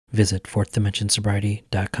Visit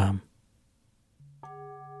fourthdimensionsobriety.com.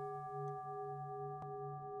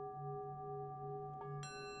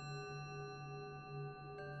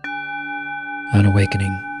 On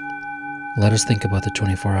awakening, let us think about the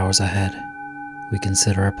 24 hours ahead. We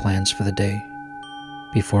consider our plans for the day.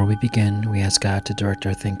 Before we begin, we ask God to direct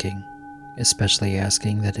our thinking, especially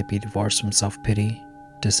asking that it be divorced from self-pity,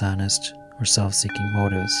 dishonest, or self-seeking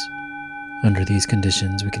motives. Under these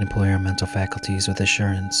conditions, we can employ our mental faculties with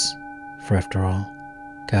assurance, for after all,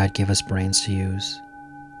 God gave us brains to use.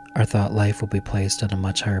 Our thought life will be placed on a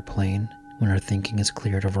much higher plane when our thinking is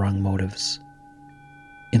cleared of wrong motives.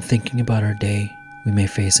 In thinking about our day, we may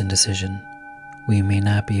face indecision. We may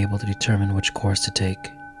not be able to determine which course to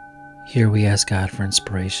take. Here we ask God for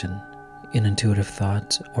inspiration, in intuitive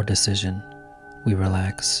thought or decision. We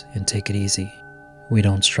relax and take it easy. We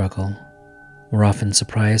don't struggle. We're often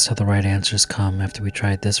surprised how the right answers come after we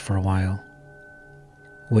tried this for a while.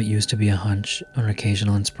 What used to be a hunch or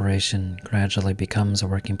occasional inspiration gradually becomes a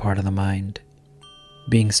working part of the mind.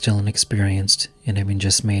 Being still inexperienced and having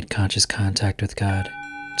just made conscious contact with God,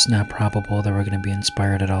 it's not probable that we're going to be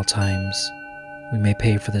inspired at all times. We may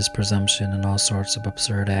pay for this presumption in all sorts of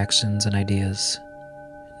absurd actions and ideas.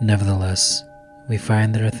 Nevertheless, we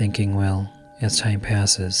find that our thinking will, as time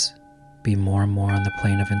passes, be more and more on the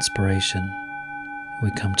plane of inspiration. We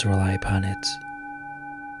come to rely upon it.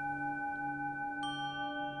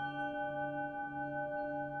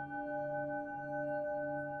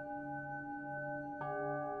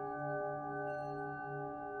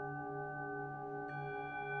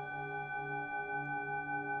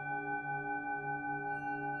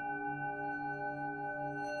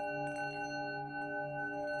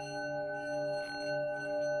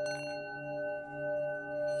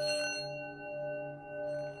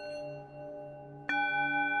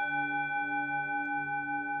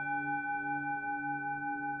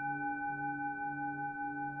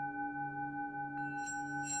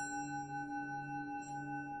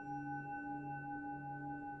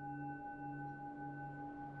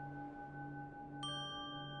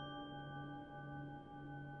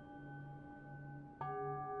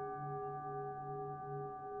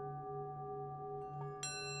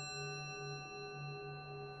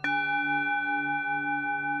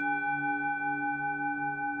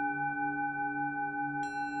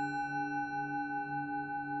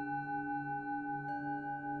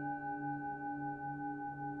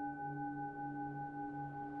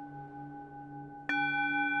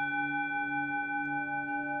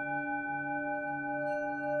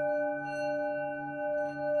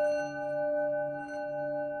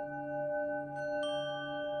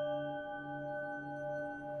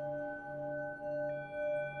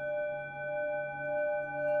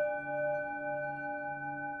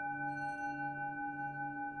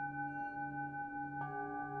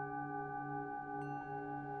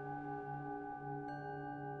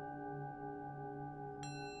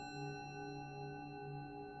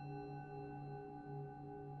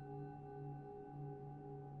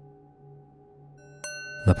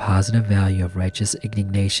 The positive value of righteous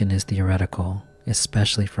indignation is theoretical,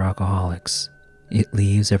 especially for alcoholics. It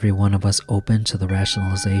leaves every one of us open to the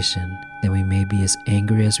rationalization that we may be as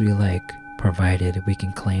angry as we like, provided we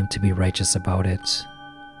can claim to be righteous about it.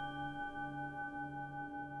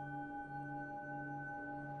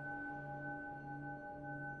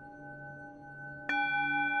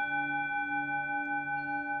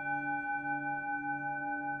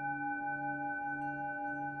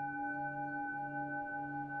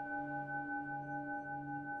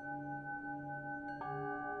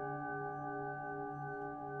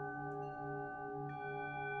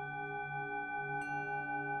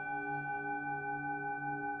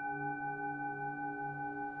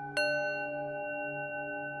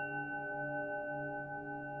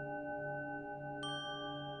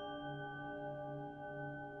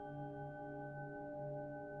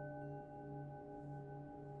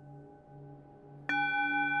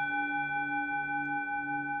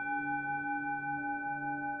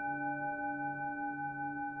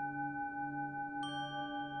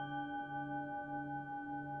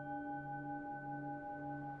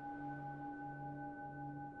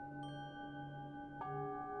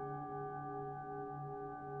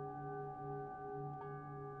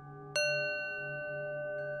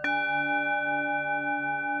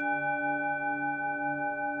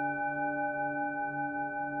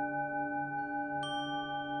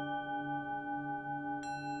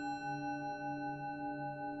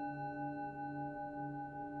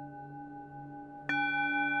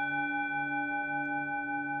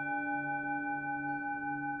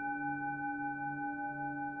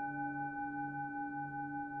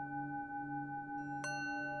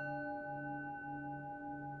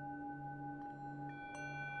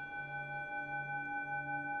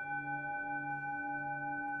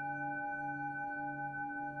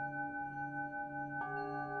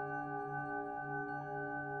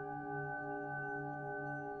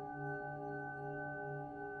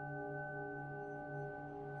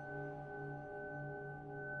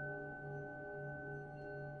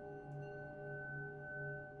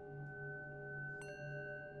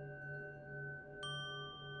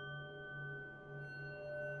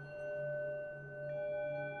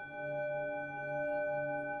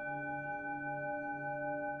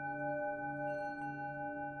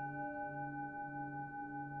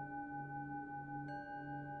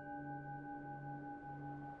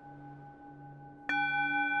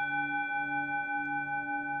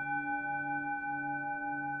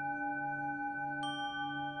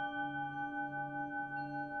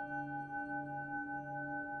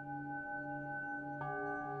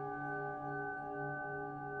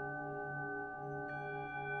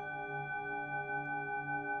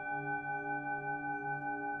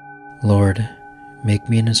 Lord, make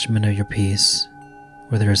me an instrument of your peace.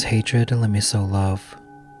 Where there is hatred, let me sow love.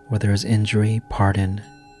 Where there is injury, pardon.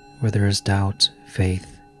 Where there is doubt,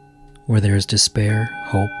 faith. Where there is despair,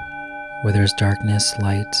 hope. Where there is darkness,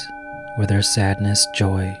 light. Where there is sadness,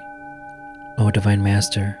 joy. O Divine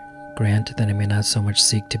Master, grant that I may not so much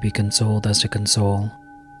seek to be consoled as to console,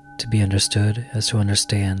 to be understood as to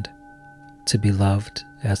understand, to be loved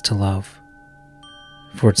as to love.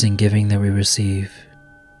 For it's in giving that we receive,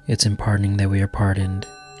 it's in pardoning that we are pardoned,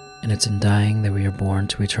 and it's in dying that we are born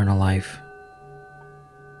to eternal life.